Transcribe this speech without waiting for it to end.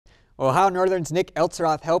Ohio Northern's Nick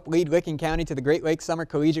Eltzeroth helped lead Licking County to the Great Lakes Summer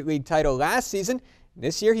Collegiate League title last season.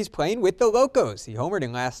 This year he's playing with the Locos. He homered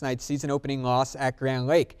in last night's season-opening loss at Grand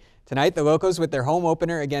Lake. Tonight, the Locos with their home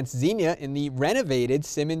opener against Xenia in the renovated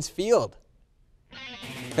Simmons Field.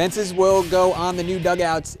 Fences will go on the new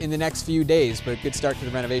dugouts in the next few days, but a good start to the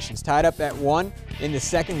renovations. Tied up at 1 in the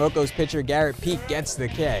second, Locos pitcher Garrett Peak gets the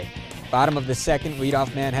K. Bottom of the second,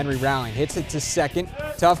 leadoff man Henry Rowling hits it to second.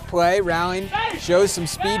 Tough play, Rowling shows some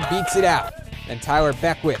speed, beats it out. And Tyler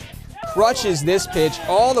Beckwith crutches this pitch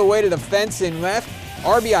all the way to the fence in left.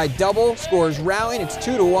 RBI double, scores Rowling. It's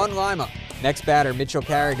 2-1 Lima. Next batter, Mitchell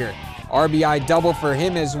Carragher. RBI double for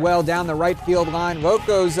him as well down the right field line.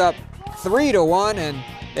 Locos up 3-1, and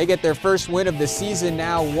they get their first win of the season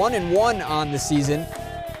now, 1-1 on the season.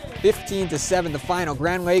 15-7 the final.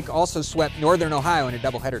 Grand Lake also swept Northern Ohio in a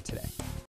doubleheader today.